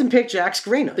they often pick Jack's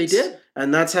Grey Knights. They did.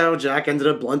 And that's how Jack ended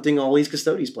up blunting all these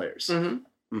Custodes players. So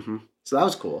that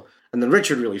was cool. And then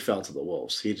Richard really fell to the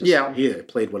wolves. He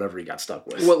played whatever he got stuck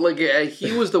with. Well, like,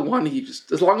 he was the one,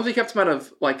 as long as we kept him out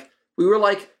of, like, we were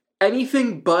like,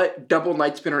 anything but double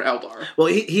Night Spinner Eldar. Well,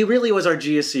 he really was our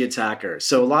GSC attacker.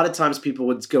 So a lot of times people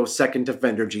would go second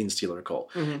defender Genestealer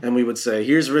Cult. And we would say,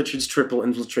 here's Richard's triple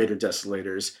Infiltrator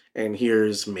Desolators, and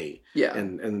here's me. Yeah.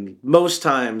 And most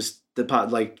times,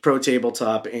 Pro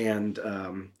Tabletop and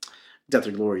Death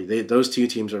or Glory, those two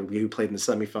teams who played in the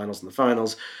semifinals and the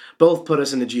finals, both put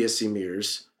us in the GSC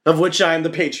mirrors, of which I am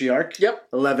the Patriarch. Yep.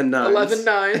 11-9.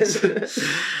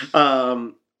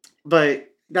 11-9. But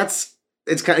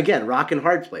it's kind of, again, rock and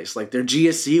hard place. Like, their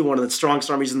GSC, one of the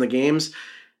strongest armies in the games,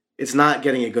 it's not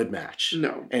getting a good match.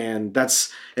 No. And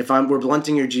that's, we're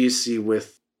blunting your GSC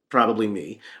with probably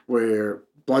me. We're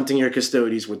blunting your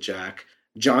Custodes with Jack.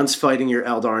 John's fighting your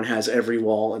Eldar and has every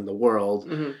wall in the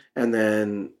world. And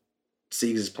then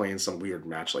Siegs is playing some weird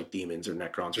match like Demons or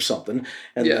Necrons or something.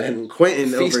 And then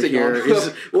Quinton feasting over here is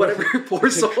whatever poor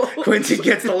soul. Quinton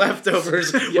gets the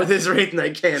leftovers with his Wraith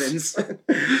Knight cannons.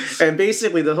 And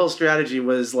basically the whole strategy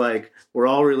was like, we're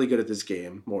all really good at this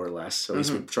game, more or less. At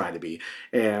least we try to be.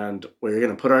 And we're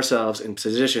going to put ourselves in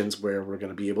positions where we're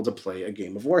going to be able to play a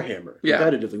game of Warhammer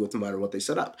competitively with no matter what they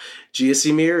set up.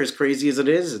 GSC Mirror, as crazy as it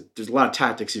is, there's a lot of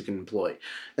tactics you can employ.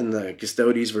 In the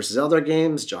Custodes versus Eldar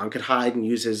games, John could hide and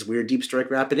use his weird deep deep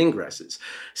strike rapid ingresses.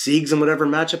 Siegs in whatever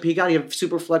matchup he got, you have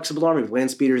super flexible army with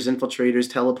land speeders,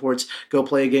 infiltrators, teleports, go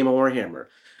play a game of Warhammer.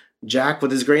 Jack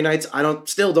with his Grey Knights,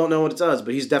 still don't know what it does,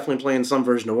 but he's definitely playing some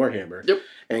version of Warhammer. Yep.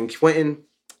 And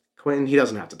Quinton, he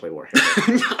doesn't have to play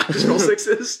Warhammer. Just roll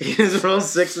 6s. He just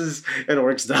rolls 6s and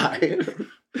orcs die.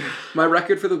 My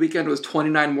record for the weekend was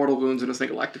 29 mortal wounds in a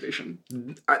single activation.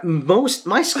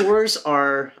 My scores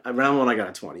are, round 1 I got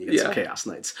a 20 against the Chaos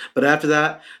Knights. But after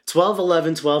that, 12,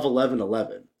 11, 12, 11,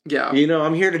 11. Yeah.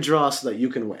 I'm here to draw so that you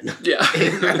can win. Yeah.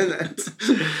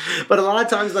 But a lot of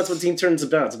times that's what team tournaments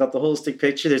about. It's about the holistic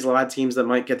picture. There's a lot of teams that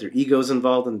might get their egos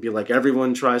involved and be like,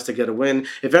 everyone tries to get a win.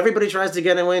 If everybody tries to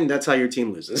get a win, that's how your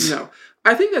team loses. No.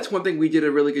 I think that's one thing we did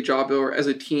a really good job of as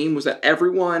a team was that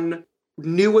everyone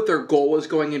knew what their goal was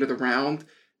going into the round.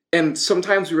 And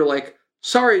sometimes we were like,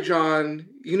 sorry, John,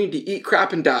 you need to eat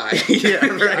crap and die. Yeah,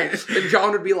 right. And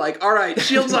John would be like, all right,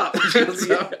 shields up. Shields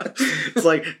up. It's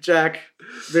like, Jack,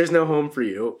 there's no home for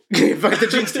you. Fight the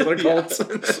Gene Stealer cults.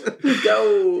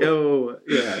 Go.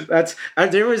 Yeah.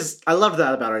 I love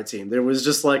that about our team. There was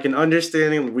just like an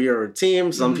understanding we are a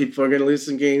team. Some people are going to lose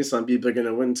some games. Some people are going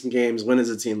to win some games. Win as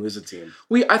a team, lose a team.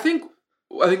 I think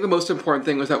the most important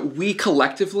thing was that we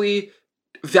collectively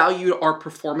valued our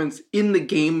performance in the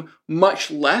game much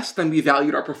less than we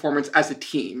valued our performance as a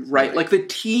team, right? Like the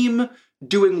team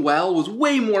doing well was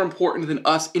way more important than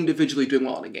us individually doing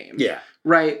well in a game. Yeah.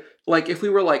 Right? Like if we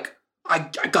were like, I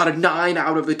got a 9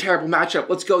 out of the terrible matchup,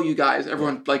 let's go you guys.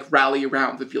 Everyone like rally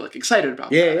around and be like excited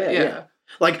about that. Yeah.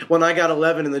 Like when I got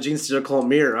 11 in the Gene Stealer Cult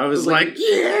Mirror, I was like,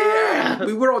 yeah!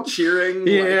 We were all cheering.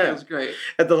 Yeah. Like, it was great.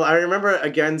 I remember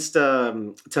against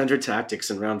Tundra Tactics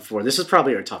in round 4. This was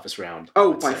probably our toughest round.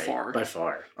 Oh, by far. By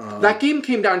far. That game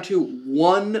came down to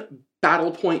one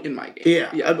battle point in my game.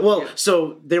 Yeah.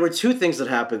 So there were 2 things that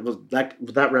happened. Well,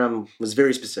 that round was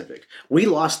very specific. We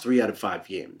lost 3 out of 5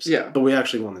 games. Yeah. But we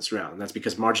actually won this round. And that's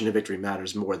because margin of victory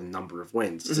matters more than number of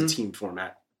wins. It's a team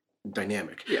format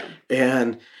dynamic. Yeah.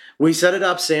 And we set it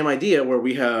up, same idea, where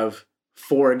we have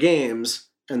 4 games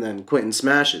and then Quinton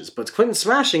smashes. But Quinton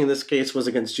smashing in this case was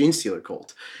against Gene Stealer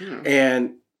Colt. Yeah.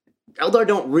 And Eldar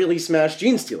don't really smash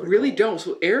Gene Stealer Really don't.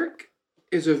 So Eric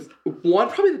is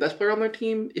probably the best player on their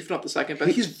team, if not the second, but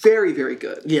he's very, very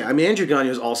good. Yeah, I mean, Andrew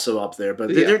Gagnon is also up there,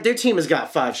 but their team has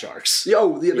got 5 sharks.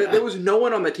 There was no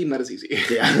one on that team that is easy.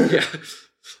 Yeah.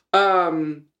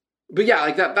 But yeah,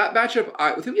 like that matchup,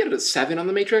 I think we had it at 7 on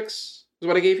the Matrix. Is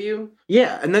what I gave you?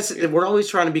 Yeah, and we're always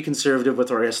trying to be conservative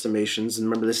with our estimations. And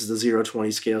remember, this is the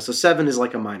 0-20 scale, so 7 is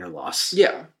like a minor loss.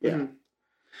 Yeah. Mm-hmm.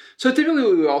 So typically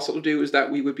what we would also do is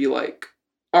that we would be like,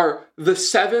 the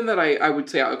 7 that I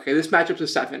would say, okay, this matchup's a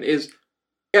 7 is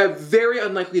very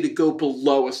unlikely to go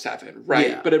below a 7, right?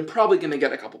 Yeah. But I'm probably going to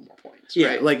get a couple more points,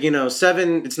 right? Like,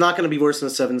 7, it's not going to be worse than a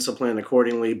 7, so plan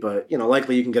accordingly, but,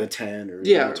 likely you can get a 10 or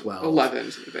a 12.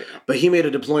 11. But he made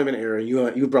a deployment error, and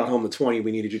you brought home the 20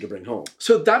 we needed you to bring home.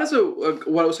 So that is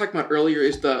what I was talking about earlier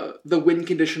is the win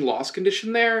condition, loss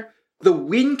condition there. The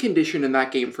win condition in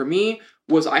that game for me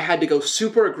was I had to go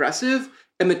super aggressive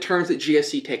in the turns that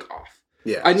GSC take off.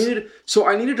 Yeah. I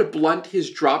needed to blunt his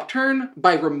drop turn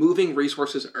by removing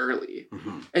resources early.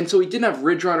 Mm-hmm. And so he didn't have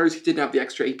Ridge Runners, he didn't have the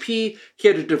extra AP, he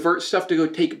had to divert stuff to go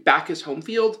take back his home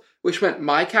field, which meant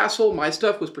my castle, my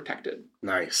stuff was protected.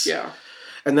 Nice. Yeah.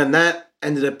 And then that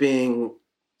ended up being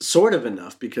sort of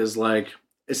enough because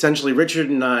essentially Richard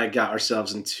and I got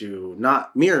ourselves into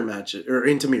mirror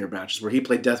matches where he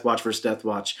played Death Watch versus Death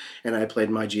Watch and I played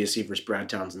my GSC versus Brad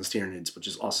Townsend's Tyranids, which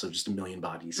is also just 1,000,000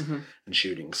 bodies and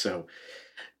shooting. So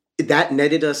that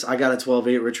netted us. I got a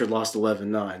 12-8. Richard lost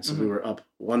 11-9. So we were up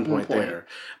 1 point there.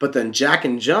 But then Jack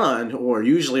and John, who are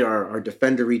usually our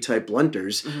defendery type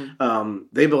blunters,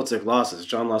 they both took losses.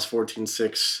 John lost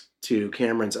 14-6 to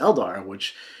Cameron's Eldar,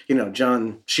 which,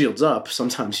 John shields up.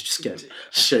 Sometimes you just get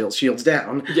shields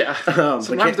down. Yeah.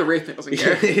 Sometimes the Wraith doesn't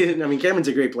care. I mean, Cameron's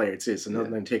a great player, too, so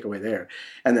nothing to take away there.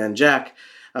 And then Jack,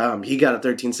 he got a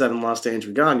 13-7 loss to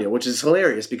Andrew Gagnon, which is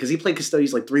hilarious because he played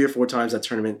Custodies 3 or 4 times that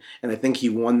tournament, and I think he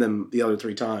won them the other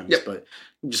 3 times. Yep. But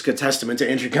just a testament to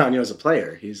Andrew Gagnon as a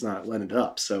player. He's not letting it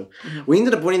up. So we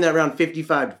ended up winning that round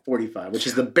 55-45, which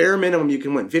is the bare minimum you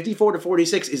can win.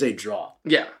 54-46 is a draw.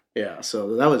 Yeah. Yeah,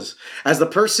 so that was, as the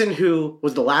person who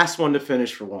was the last one to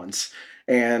finish for once,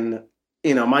 and,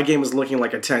 my game was looking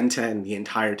like a 10-10 the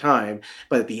entire time,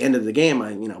 but at the end of the game,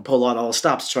 I, pull out all the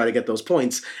stops to try to get those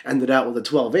points, ended out with a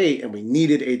 12-8, and we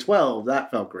needed a 12. That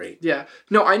felt great. Yeah.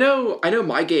 No, I know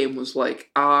my game was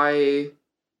it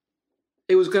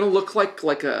was going to look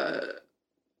like a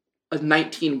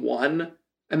 19-1,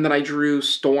 and then I drew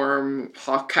Storm,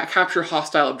 capture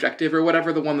hostile objective, or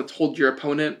whatever, the one that told your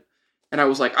opponent and I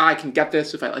was like, I can get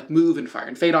this if I like move and fire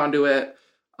and fade onto it.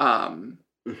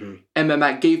 And then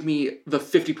that gave me the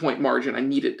 50-point margin I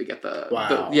needed to get the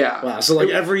Wow. So like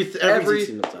every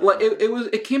team like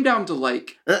it came down to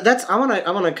like that's I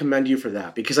want to commend you for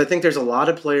that, because I think there's a lot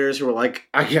of players who are like,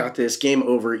 I got this, game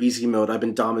over, easy mode, I've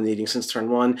been dominating since turn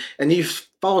 1, and you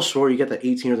fall short, you get the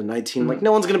 18 or the 19. Like,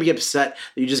 no one's gonna be upset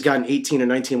that you just got an 18 or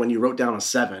 19 when you wrote down a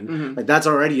 7. Like, that's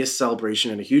already a celebration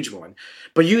and a huge one.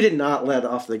 But you did not let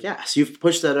off the gas. You've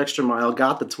pushed that extra mile,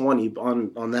 got the 20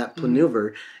 on that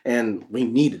maneuver, and we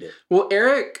needed it. Well,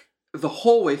 Eric, the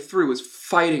whole way through, was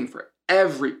fighting for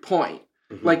every point.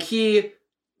 Like,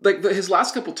 his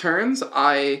last couple turns,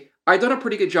 I'd done a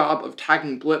pretty good job of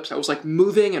tagging blips. I was like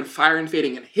moving and fire and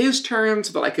fading in his turn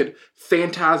so that I could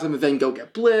phantasm and then go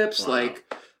get blips. Wow.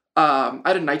 Like, I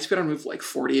had a night spin on move like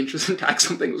 40 inches and tag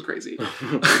something. It was crazy.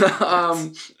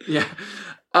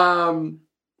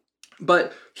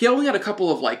 But he only had a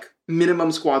couple of like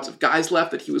minimum squads of guys left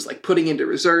that he was like putting into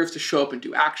reserves to show up and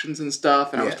do actions and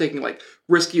stuff. And I was taking like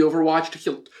risky Overwatch to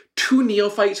kill 2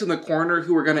 neophytes in the corner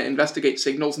who were going to investigate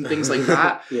signals and things like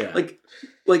that.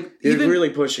 Like you're even really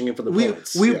pushing it for the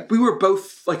points. We were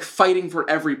both like fighting for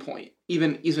every point,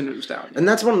 even if it was down. And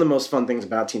that's one of the most fun things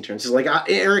about team turns. Is like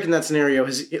Eric in that scenario,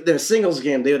 in a singles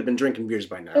game, they would have been drinking beers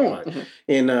by now. But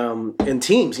in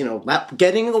teams,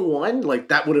 getting a 1, like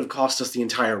that would have cost us the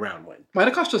entire round win. Might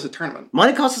have cost us a tournament.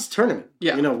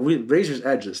 Yeah, Razor's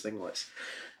Edge this thing was.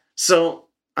 So,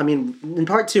 I mean, in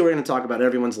part 2, we're going to talk about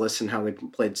everyone's list and how they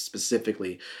played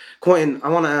specifically. Quinton, I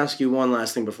want to ask you one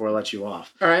last thing before I let you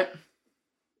off. All right.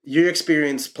 Your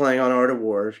experience playing on Art of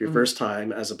War, your first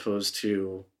time, as opposed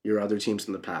to your other teams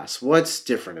in the past. What's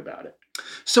different about it?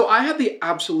 So I had the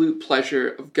absolute pleasure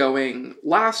of going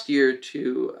last year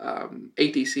to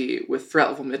ATC with Threat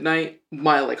Level Midnight,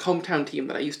 my like hometown team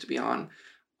that I used to be on.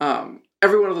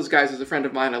 Every one of those guys is a friend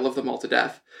of mine. I love them all to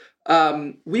death.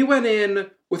 We went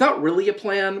in without really a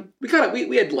plan. We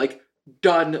had like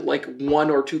done like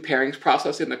 1 or 2 pairings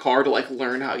process in the car to like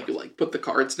learn how you like put the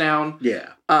cards down. Yeah.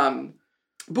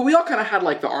 But we all kind of had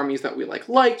like the armies that we like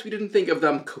liked. We didn't think of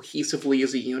them cohesively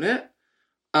as a unit.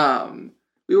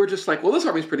 We were just like, well, this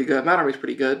army's pretty good, that army's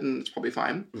pretty good, and it's probably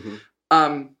fine.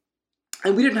 And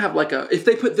we didn't have like if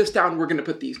they put this down, we're going to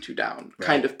put these 2 down. Right.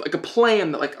 Kind of like a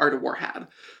plan that like Art of War had.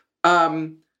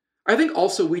 I think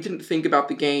also we didn't think about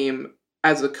the game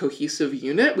as a cohesive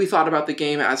unit. We thought about the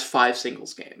game as 5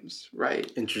 singles games, right?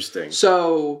 Interesting.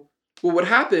 So what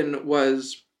happened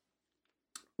was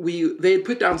they had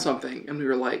put down something, and we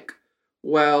were like,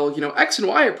 well, X and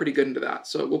Y are pretty good into that,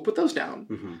 so we'll put those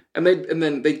down. And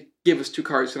then they give us 2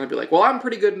 cards, and I'd be like, well, I'm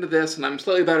pretty good into this, and I'm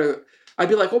slightly better. I'd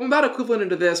be like, well, I'm about equivalent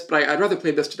into this, but I'd rather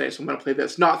play this today, so I'm going to play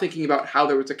this. Not thinking about how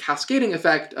there was a cascading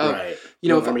effect of,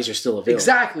 if armies are still available.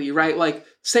 Exactly, right? Like,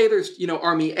 say there's,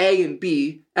 Army A and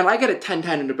B, and I get a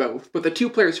 10-10 into both, but the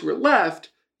 2 players who are left,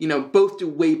 both do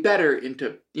way better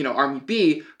into, Army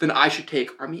B, then I should take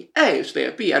Army A, so they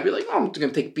have B. I'd be like, oh, I'm going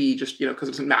to take B just, because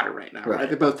it doesn't matter right now, right?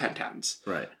 They're both 10-10s.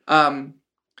 Right.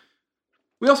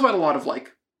 We also had a lot of,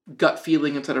 like, gut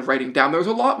feeling instead of writing down. There was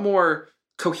a lot more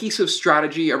cohesive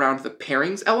strategy around the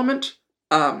pairings element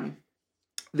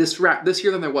this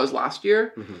year than there was last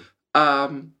year.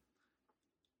 I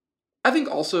think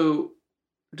also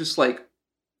just, like,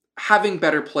 having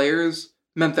better players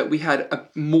meant that we had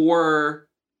more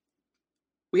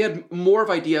of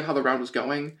idea of how the round was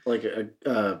going. Like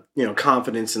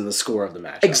confidence in the score of the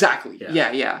match. Exactly.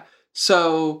 Yeah.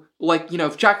 So like,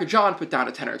 if Jack or John put down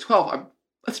a 10 or a 12,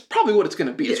 that's probably what it's going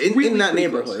to be. It's really in that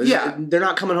neighborhood. Yeah. They're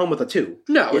not coming home with a 2.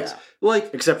 No, it's like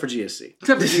except for GSC.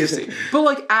 But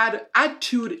like add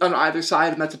 2 on either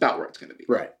side, and that's about where it's going to be.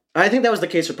 Right. I think that was the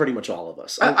case for pretty much all of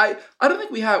us. I don't think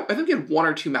we had 1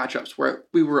 or 2 matchups where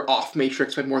we were off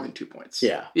matrix by more than 2 points.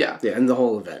 Yeah, in the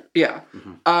whole event. Yeah.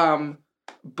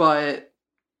 But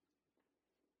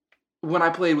when I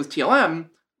played with TLM,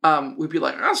 we'd be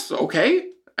like, that's okay.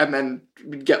 And then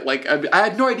we'd get like, I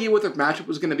had no idea what the matchup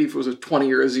was going to be if it was a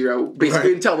 20 or a 0,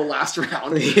 basically until the last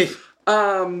round.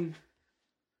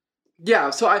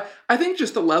 Yeah, so I think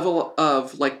just the level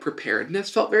of like preparedness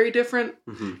felt very different,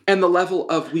 and the level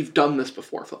of we've done this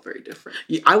before felt very different.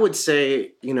 I would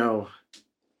say,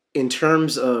 in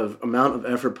terms of amount of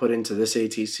effort put into this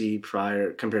ATC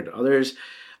prior compared to others,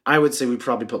 I would say we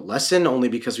probably put less in, only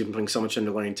because we've been putting so much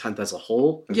into learning 10th as a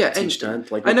whole. And teach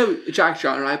 10th. Like, I know Jack,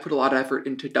 John, and I put a lot of effort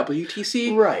into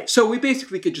WTC. Right. So we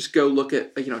basically could just go look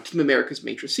at, Team America's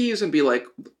matrices and be like,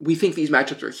 we think these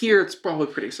matchups are here. It's probably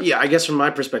pretty simple. Yeah, I guess from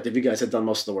my perspective, you guys have done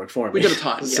most of the work for me. We did a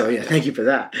ton. So thank you for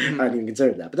that. I didn't even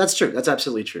consider that. But that's true. That's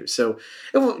absolutely true. So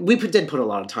we did put a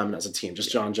lot of time in as a team.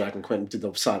 Just John, Jack, and Quinton did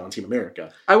the side on Team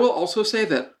America. I will also say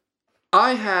that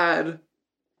I had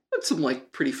some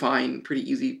like pretty fine, pretty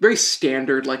easy, very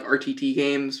standard like RTT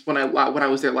games when I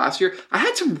was there last year. I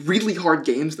had some really hard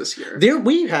games this year.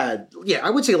 I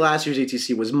would say last year's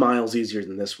ATC was miles easier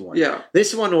than this one. Yeah.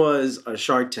 This one was a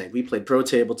Shark Tank. We played Pro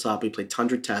Tabletop, we played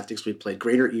Tundra Tactics, we played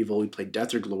Greater Evil, we played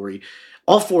Death or Glory.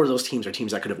 All 4 of those teams are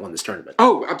teams that could have won this tournament.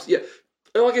 Oh, yeah.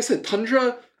 Like I said,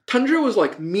 Tundra was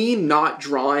like me not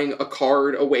drawing a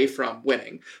card away from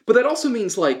winning. But that also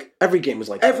means like every game was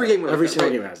like every game was every like single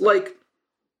that, game right? has that. Like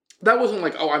that wasn't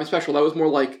like, oh, I'm special. That was more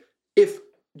like if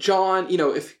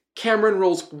Cameron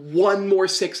rolls one more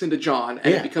 6 into John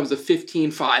and it becomes a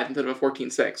 15-5 instead of a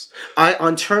 14-6.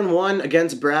 On turn 1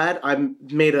 against Brad, I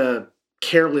made a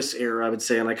careless error, I would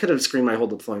say, and I could have screened my whole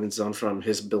deployment zone from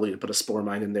his ability to put a Spore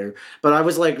Mine in there. But I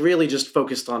was like really just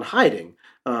focused on hiding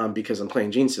because I'm playing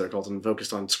Gene Stealer Cult and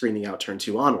focused on screening out turn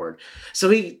 2 onward.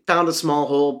 So he found a small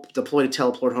hole, deployed a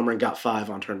Teleport Homer, and got 5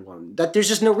 on turn 1. There's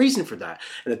just no reason for that.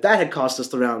 And if that had cost us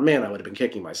the round, man, I would have been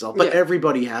kicking myself. But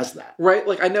everybody has that. Right?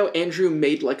 Like I know Andrew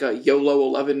made like a YOLO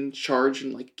 11 charge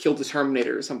and like killed his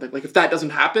Terminator or something. Like if that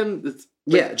doesn't happen,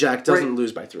 Jack doesn't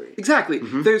lose by 3. Exactly.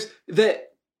 Mm-hmm. There's that.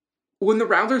 When the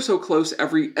rounds are so close,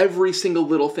 every single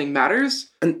little thing matters.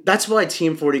 And that's why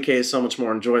Team 40K is so much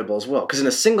more enjoyable as well. Because in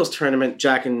a singles tournament,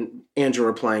 Jack and Andrew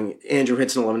are playing. Andrew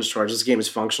hits an 11 charge. This game is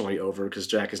functionally over because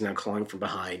Jack is now clawing from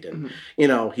behind. And,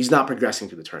 he's not progressing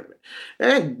through the tournament.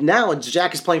 And now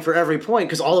Jack is playing for every point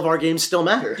because all of our games still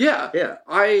matter. Yeah. Yeah.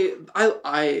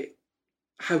 I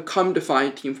have come to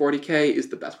find Team 40K is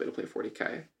the best way to play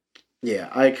 40K. Yeah,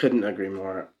 I couldn't agree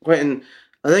more. Quinton,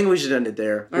 I think we should end it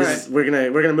there. We're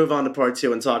gonna move on to part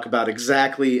 2 and talk about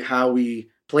exactly how we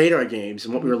played our games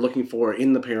and what we were looking for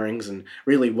in the pairings and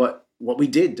really what we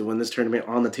did to win this tournament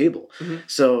on the table. Mm-hmm.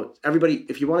 So everybody,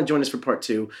 if you want to join us for part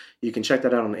 2, you can check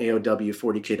that out on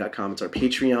AOW40k.com. It's our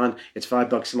Patreon. It's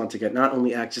 $5 a month to get not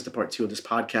only access to part 2 of this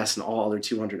podcast and all other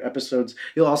 200 episodes,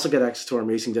 you'll also get access to our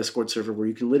amazing Discord server where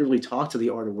you can literally talk to the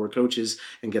Art of War coaches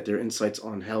and get their insights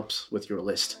on helps with your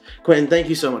list. Quinton, thank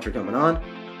you so much for coming on.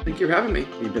 Thank you for having me.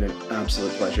 You've been an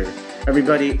absolute pleasure.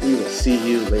 Everybody, we will see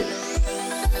you later.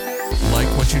 Like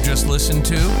what you just listened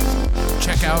to?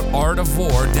 Check out Art of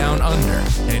War Down Under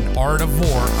and Art of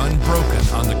War Unbroken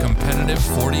on the competitive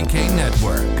 40K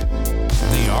network.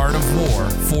 The Art of War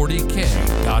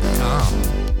 40K.com.